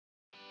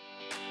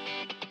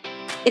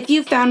If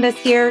you found us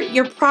here,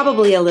 you're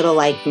probably a little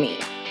like me.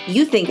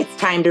 You think it's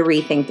time to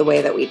rethink the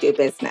way that we do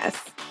business.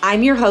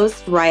 I'm your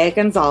host, Raya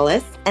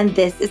Gonzalez, and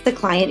this is the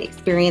Client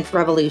Experience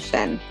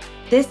Revolution.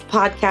 This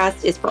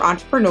podcast is for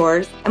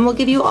entrepreneurs and will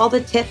give you all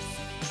the tips,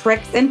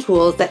 tricks, and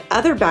tools that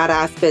other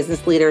badass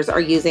business leaders are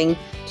using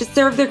to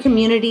serve their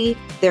community,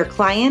 their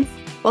clients,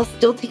 while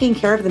still taking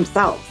care of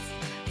themselves.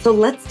 So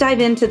let's dive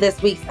into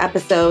this week's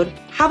episode,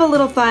 have a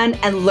little fun,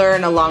 and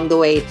learn along the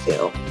way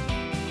too.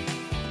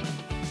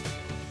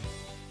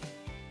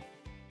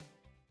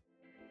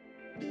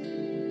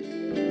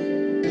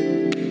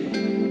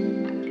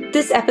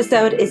 This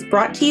episode is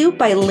brought to you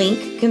by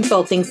Link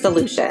Consulting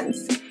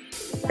Solutions.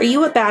 Are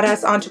you a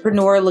badass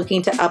entrepreneur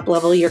looking to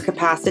up-level your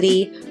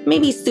capacity,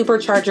 maybe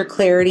supercharge your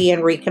clarity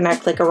and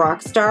reconnect like a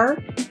rock star?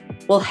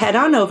 Well, head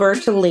on over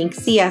to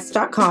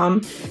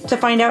linkcs.com to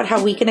find out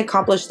how we can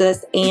accomplish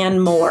this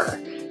and more.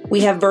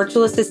 We have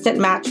virtual assistant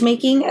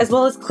matchmaking as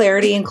well as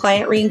clarity and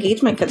client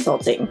re-engagement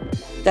consulting.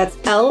 That's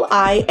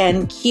linqcs.com.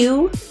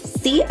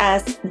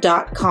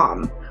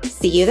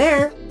 See you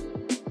there.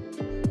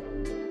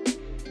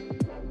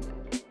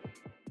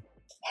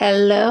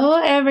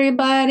 Hello,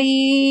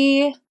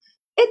 everybody.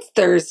 It's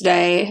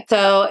Thursday,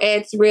 so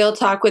it's Real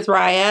Talk with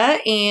Raya,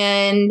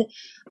 and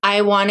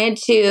I wanted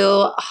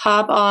to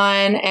hop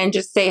on and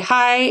just say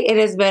hi. It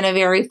has been a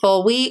very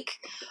full week.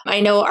 I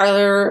know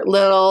our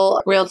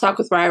little Real Talk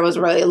with Raya was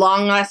really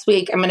long last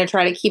week. I'm going to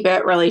try to keep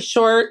it really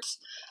short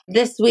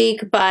this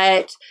week,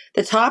 but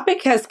the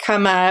topic has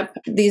come up.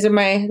 This is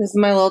my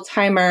little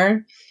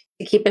timer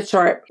to keep it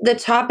short. The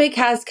topic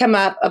has come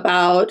up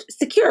about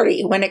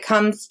security when it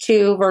comes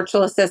to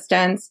virtual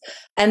assistants.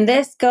 And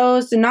this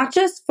goes not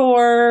just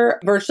for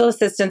virtual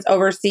assistants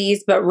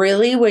overseas, but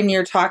really when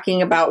you're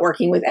talking about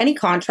working with any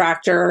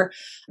contractor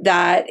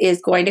that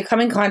is going to come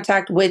in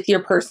contact with your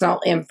personal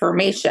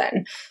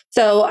information.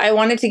 So I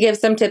wanted to give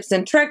some tips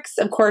and tricks.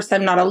 Of course,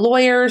 I'm not a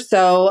lawyer,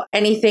 so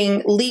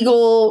anything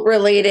legal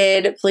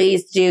related,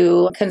 please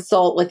do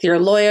consult with your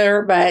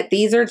lawyer. But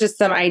these are just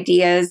some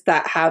ideas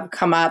that have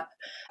come up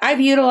I've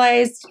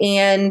utilized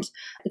and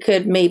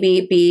could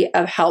maybe be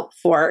of help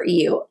for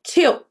you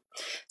too.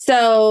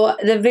 So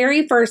the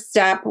very first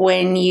step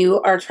when you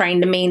are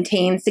trying to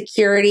maintain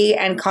security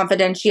and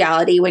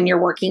confidentiality when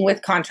you're working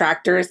with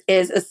contractors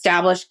is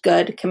establish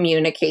good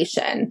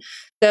communication.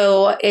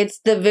 So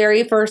it's the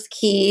very first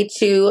key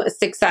to a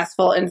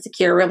successful and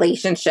secure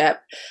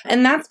relationship.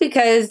 And that's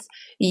because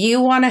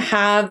you want to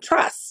have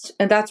trust.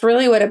 And that's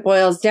really what it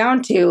boils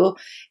down to.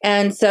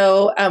 And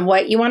so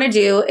what you want to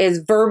do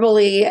is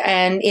verbally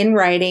and in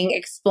writing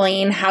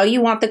explain how you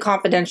want the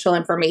confidential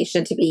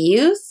information to be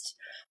used,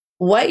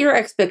 what your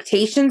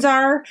expectations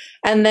are.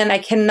 And then I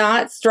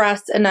cannot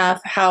stress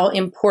enough how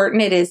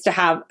important it is to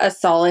have a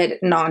solid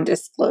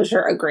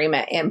non-disclosure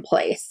agreement in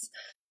place.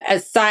 A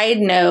side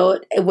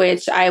note,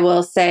 which I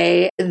will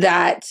say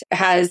that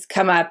has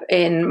come up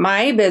in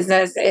my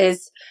business,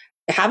 is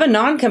have a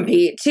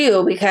non-compete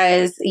too,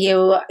 because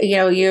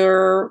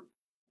you're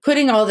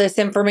putting all this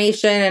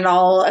information and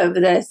all of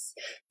this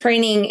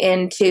training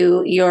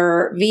into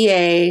your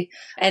VA,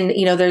 and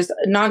there's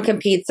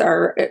non-competes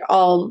are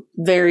all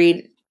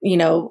varied,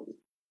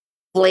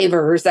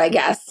 flavors, I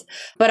guess.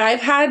 But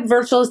I've had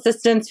virtual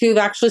assistants who've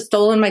actually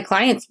stolen my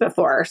clients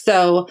before.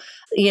 So,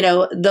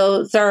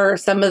 those are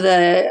some of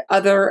the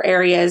other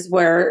areas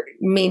where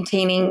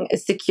maintaining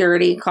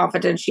security,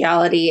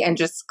 confidentiality, and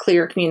just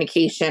clear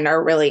communication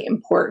are really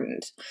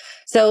important.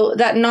 So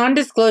that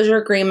non-disclosure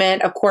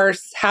agreement, of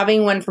course,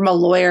 having one from a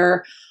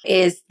lawyer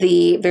is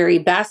the very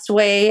best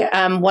way.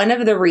 One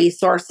of the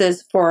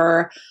resources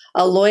for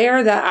a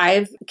lawyer that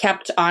I've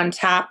kept on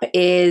tap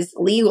is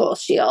Legal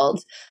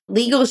Shield.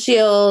 Legal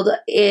Shield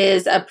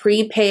is a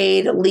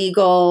prepaid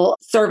legal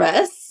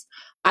service.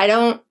 I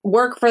don't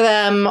work for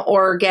them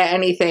or get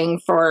anything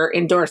for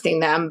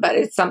endorsing them, but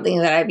it's something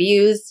that I've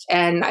used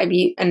and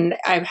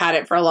I've had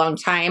it for a long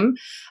time.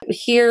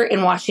 Here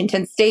in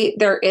Washington State,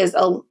 there is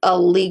a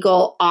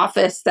legal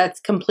office that's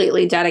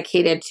completely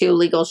dedicated to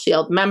Legal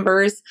Shield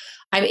members.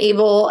 I'm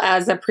able,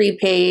 as a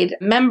prepaid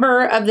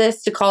member of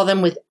this, to call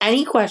them with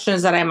any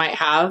questions that I might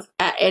have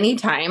at any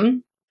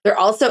time. They're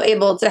also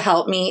able to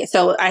help me.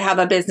 So I have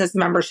a business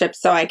membership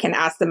so I can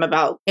ask them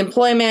about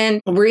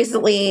employment.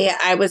 Recently,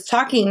 I was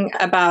talking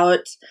about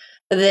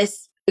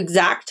this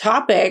exact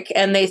topic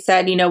and they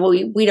said,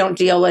 we don't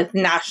deal with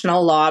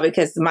national law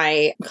because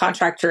my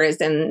contractor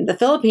is in the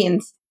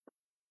Philippines.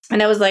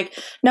 And I was like,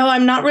 no,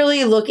 I'm not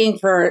really looking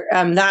for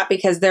that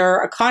because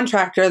they're a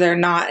contractor. They're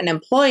not an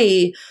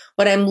employee.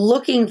 What I'm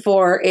looking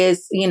for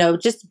is,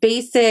 just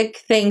basic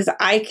things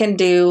I can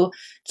do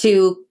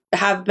to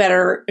have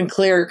better and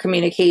clearer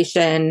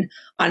communication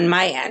on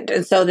my end.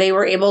 And so they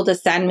were able to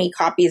send me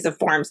copies of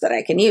forms that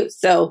I can use.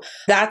 So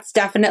that's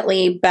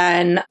definitely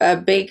been a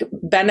big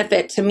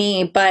benefit to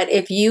me. But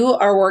if you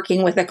are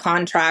working with a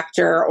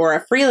contractor or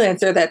a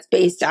freelancer that's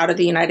based out of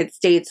the United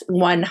States,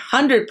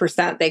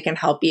 100% they can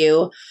help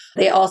you.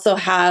 They also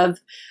have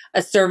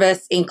a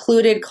service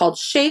included called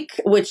Shake,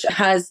 which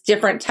has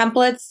different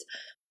templates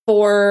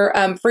for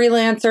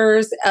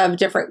freelancers of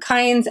different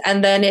kinds.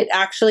 And then it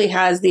actually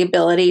has the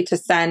ability to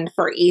send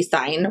for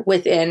e-sign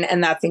within,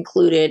 and that's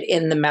included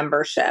in the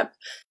membership.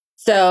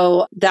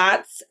 So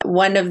that's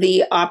one of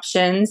the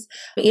options.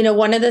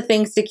 One of the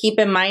things to keep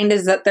in mind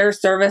is that their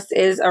service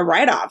is a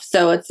write-off.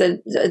 So it's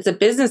a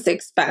business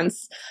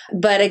expense.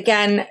 But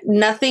again,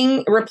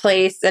 nothing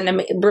replaces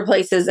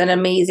an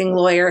amazing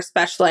lawyer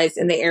specialized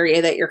in the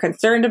area that you're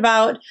concerned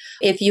about.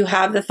 If you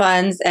have the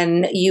funds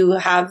and you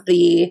have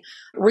the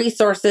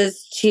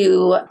resources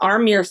to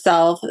arm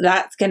yourself,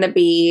 that's going to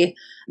be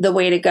the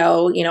way to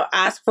go.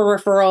 Ask for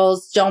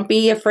referrals. Don't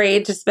be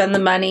afraid to spend the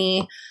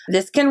money.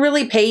 This can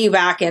really pay you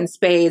back in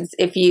spades.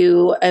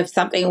 If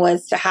something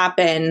was to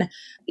happen,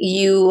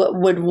 you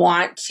would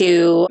want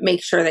to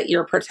make sure that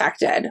you're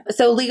protected.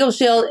 So Legal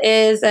Shield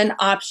is an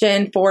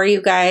option for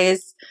you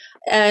guys.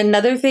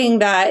 Another thing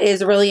that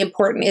is really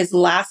important is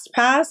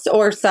LastPass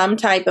or some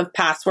type of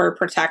password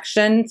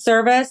protection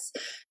service.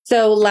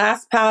 So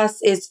LastPass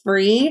is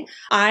free.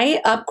 I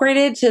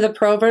upgraded to the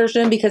Pro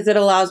version because it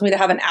allows me to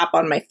have an app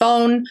on my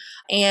phone,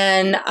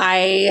 and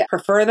I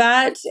prefer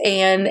that.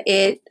 And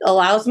it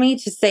allows me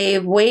to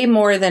save way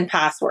more than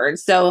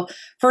passwords. So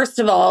first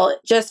of all,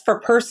 just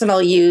for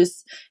personal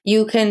use,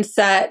 you can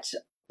set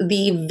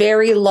the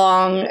very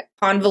long,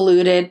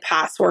 convoluted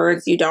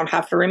passwords. You don't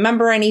have to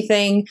remember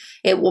anything.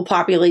 It will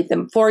populate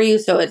them for you,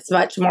 so it's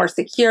much more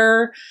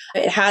secure.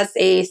 It has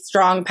a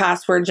strong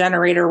password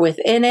generator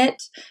within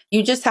it.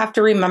 You just have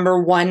to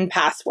remember one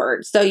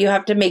password. So you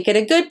have to make it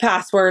a good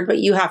password, but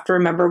you have to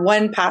remember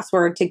one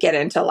password to get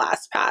into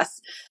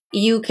LastPass.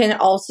 You can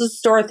also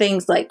store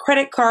things like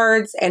credit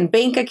cards and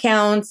bank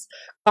accounts,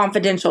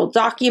 confidential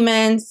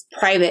documents,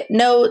 private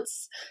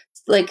notes,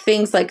 like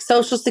things like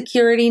social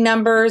security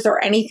numbers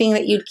or anything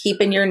that you'd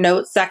keep in your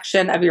notes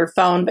section of your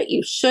phone, but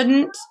you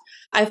shouldn't.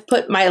 I've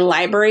put my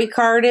library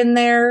card in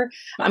there.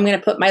 I'm going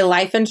to put my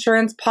life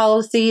insurance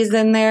policies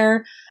in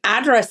there.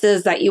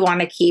 Addresses that you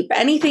want to keep.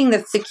 Anything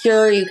that's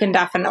secure, you can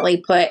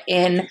definitely put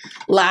in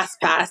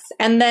LastPass.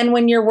 And then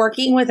when you're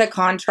working with a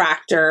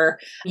contractor,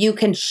 you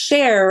can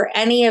share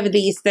any of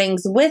these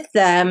things with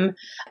them.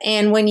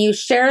 And when you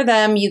share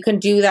them, you can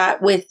do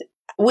that with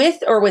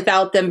or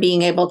without them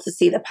being able to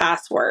see the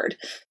password.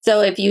 So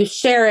if you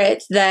share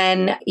it,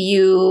 then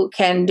you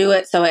can do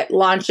it so it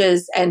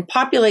launches and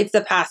populates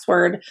the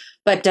password,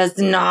 but does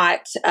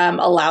not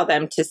allow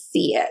them to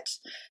see it.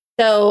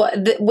 So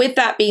with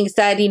that being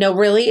said,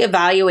 really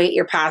evaluate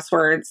your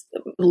passwords.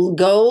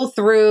 Go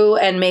through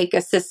and make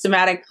a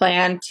systematic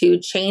plan to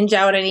change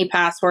out any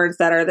passwords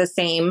that are the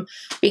same,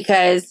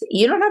 because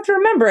you don't have to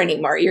remember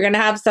anymore. You're going to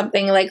have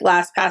something like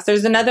LastPass.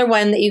 There's another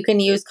one that you can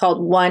use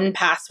called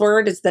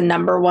 1Password. It's the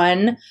number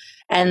 1.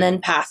 And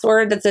then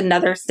password, that's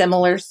another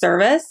similar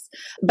service.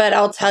 But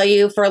I'll tell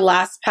you, for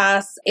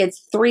LastPass,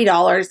 it's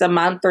 $3 a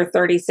month or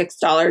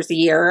 $36 a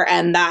year.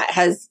 And that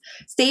has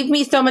saved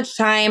me so much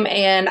time,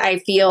 and I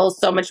feel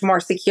so much more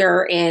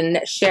secure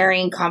in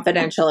sharing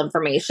confidential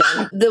information.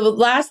 The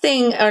last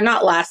thing, or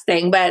not last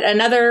thing, but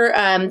another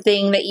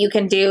thing that you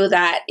can do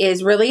that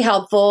is really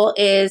helpful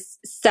is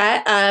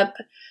set up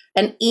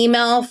an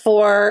email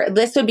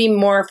this would be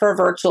more for a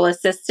virtual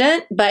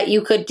assistant, but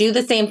you could do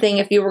the same thing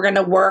if you were going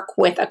to work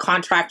with a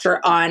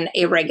contractor on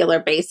a regular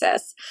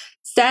basis.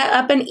 Set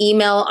up an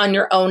email on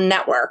your own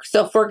network.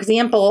 So for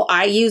example,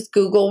 I use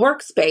Google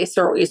Workspace,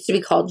 or what used to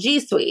be called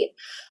G Suite.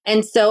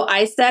 And so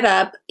I set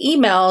up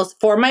emails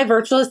for my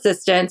virtual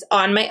assistants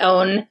on my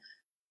own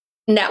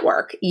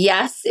network.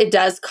 Yes, it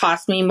does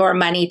cost me more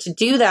money to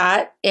do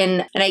that.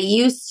 And I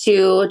used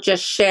to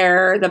just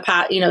share the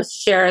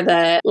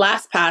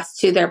LastPass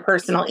to their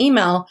personal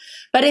email.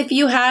 But if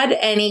you had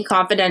any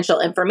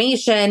confidential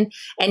information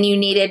and you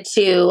needed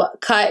to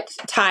cut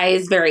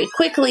ties very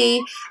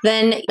quickly,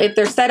 then if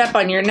they're set up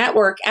on your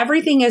network,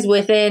 everything is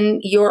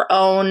within your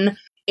own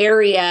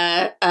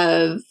area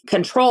of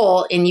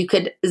control, and you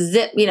could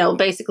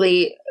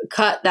basically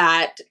cut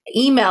that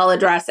email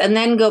address and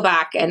then go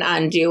back and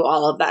undo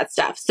all of that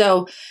stuff.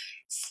 So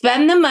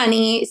spend the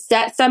money,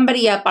 set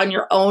somebody up on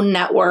your own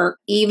network,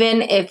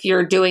 even if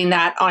you're doing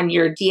that on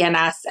your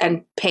DNS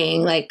and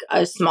paying like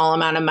a small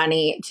amount of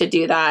money to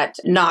do that,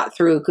 not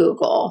through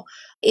Google.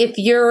 If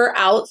you're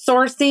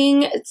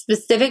outsourcing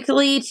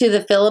specifically to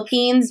the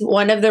Philippines,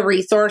 one of the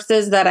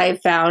resources that I've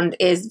found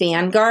is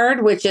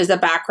Vanguard, which is a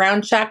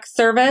background check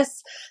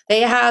service.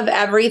 They have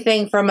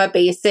everything from a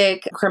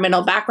basic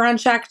criminal background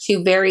check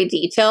to very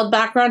detailed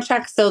background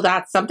checks. So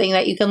that's something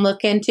that you can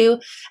look into.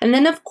 And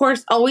then, of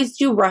course, always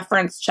do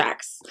reference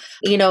checks.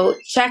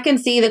 Check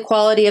and see the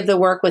quality of the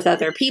work with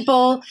other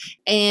people,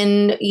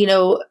 and,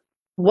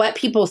 what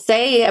people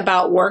say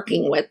about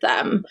working with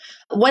them.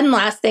 One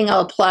last thing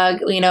I'll plug,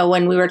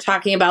 when we were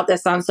talking about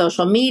this on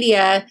social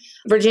media,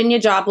 Virginia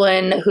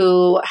Joplin,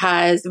 who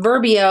has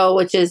Verbio,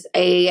 which is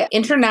a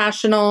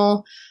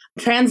international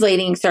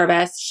translating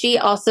service, she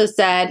also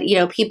said,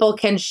 people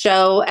can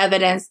show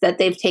evidence that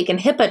they've taken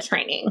HIPAA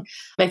training.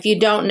 If you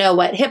don't know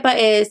what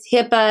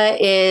HIPAA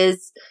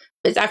is,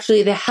 it's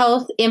actually the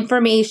Health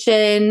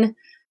Information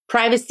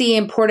Privacy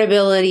and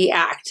Portability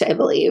Act, I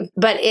believe.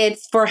 But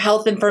it's for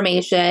health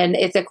information.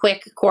 It's a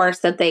quick course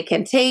that they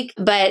can take,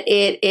 but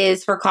it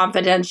is for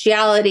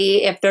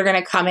confidentiality. If they're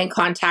going to come in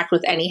contact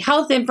with any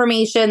health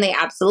information, they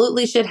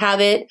absolutely should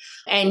have it.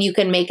 And you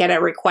can make it a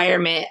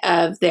requirement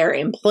of their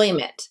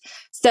employment.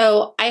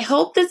 So I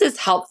hope this is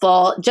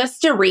helpful.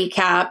 Just to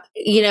recap,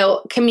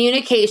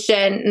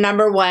 communication,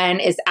 number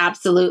one, is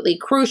absolutely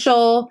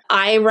crucial.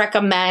 I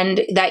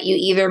recommend that you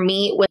either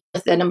meet with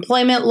an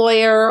employment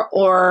lawyer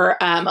or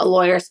a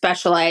lawyer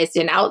specialized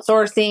in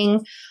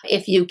outsourcing.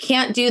 If you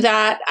can't do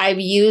that, I've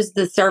used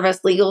the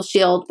service Legal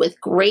Shield with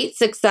great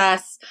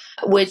success,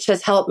 which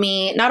has helped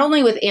me not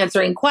only with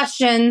answering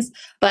questions,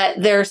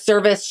 but their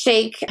service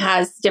Shake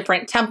has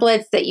different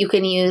templates that you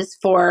can use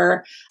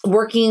for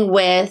working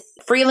with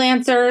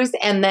freelancers,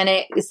 and then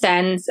it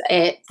sends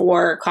it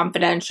for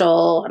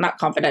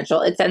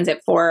it sends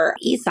it for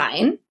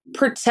e-sign.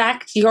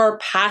 Protect your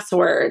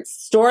passwords,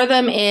 store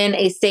them in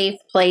a safe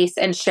place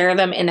and share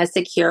them in a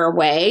secure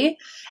way.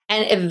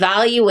 And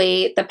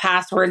evaluate the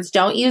passwords.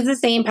 Don't use the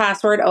same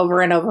password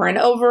over and over and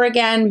over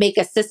again. Make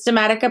a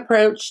systematic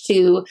approach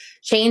to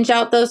change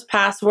out those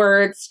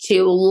passwords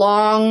to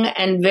long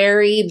and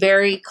very,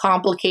 very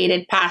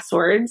complicated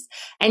passwords.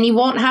 And you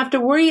won't have to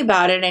worry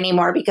about it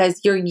anymore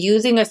because you're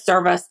using a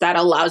service that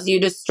allows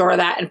you to store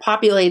that and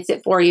populates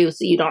it for you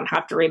so you don't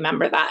have to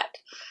remember that.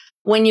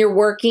 When you're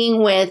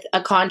working with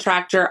a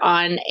contractor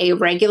on a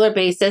regular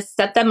basis,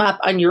 set them up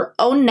on your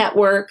own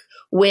network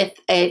with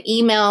an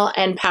email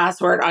and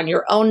password on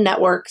your own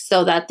network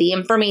so that the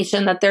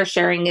information that they're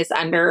sharing is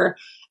under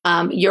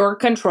your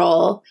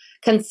control.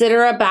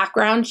 Consider a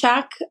background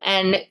check.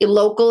 And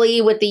locally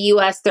with the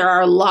US, there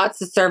are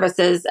lots of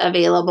services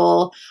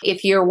available.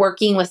 If you're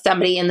working with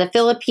somebody in the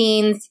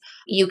Philippines,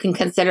 you can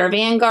consider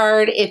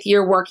Vanguard. If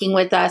you're working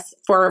with us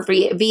for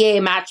VA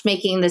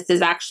matchmaking, this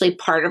is actually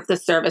part of the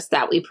service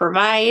that we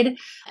provide.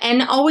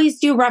 And always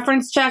do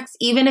reference checks,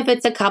 even if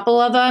it's a couple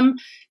of them.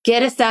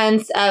 Get a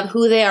sense of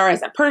who they are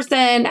as a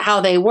person,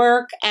 how they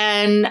work,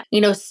 and,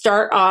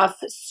 start off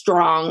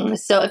strong.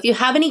 So if you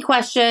have any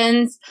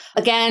questions,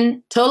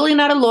 again, totally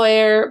not a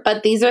lawyer,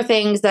 but these are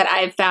things that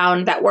I've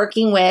found that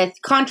working with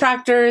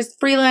contractors,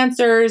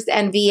 freelancers,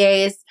 and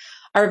VAs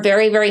are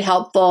very, very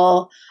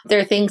helpful.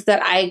 They're things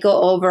that I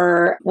go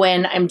over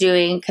when I'm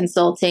doing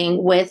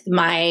consulting with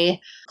my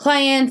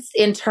clients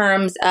in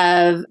terms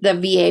of the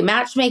VA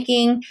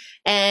matchmaking.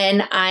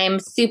 And I'm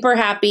super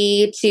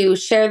happy to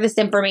share this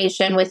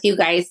information with you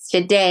guys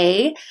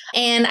today.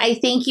 And I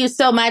thank you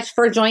so much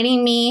for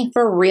joining me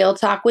for Real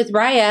Talk with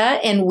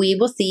Raya, and we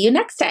will see you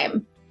next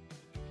time.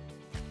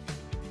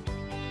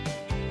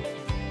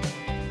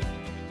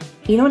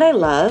 You know what I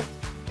love?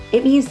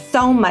 It means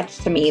so much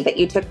to me that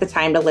you took the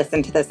time to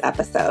listen to this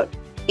episode.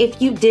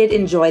 If you did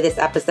enjoy this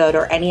episode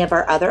or any of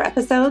our other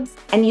episodes,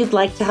 and you'd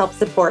like to help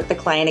support the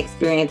Client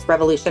Experience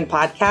Revolution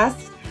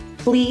podcast,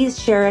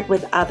 please share it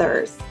with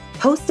others.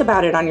 Post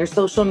about it on your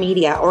social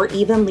media or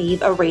even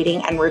leave a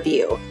rating and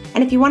review.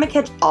 And if you want to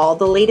catch all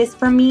the latest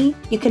from me,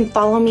 you can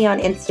follow me on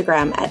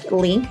Instagram at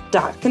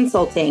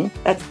link.consulting.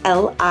 That's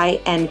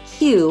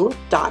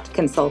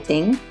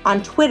LINQ.consulting.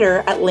 On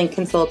Twitter at Link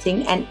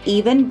Consulting. And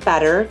even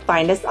better,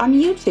 find us on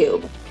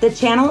YouTube. The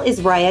channel is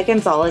Raya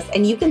Gonzalez,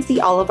 and you can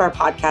see all of our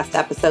podcast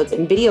episodes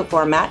in video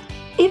format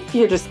if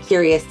you're just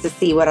curious to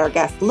see what our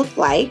guests look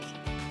like.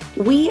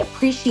 We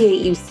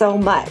appreciate you so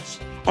much.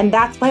 And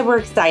that's why we're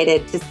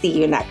excited to see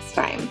you next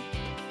time.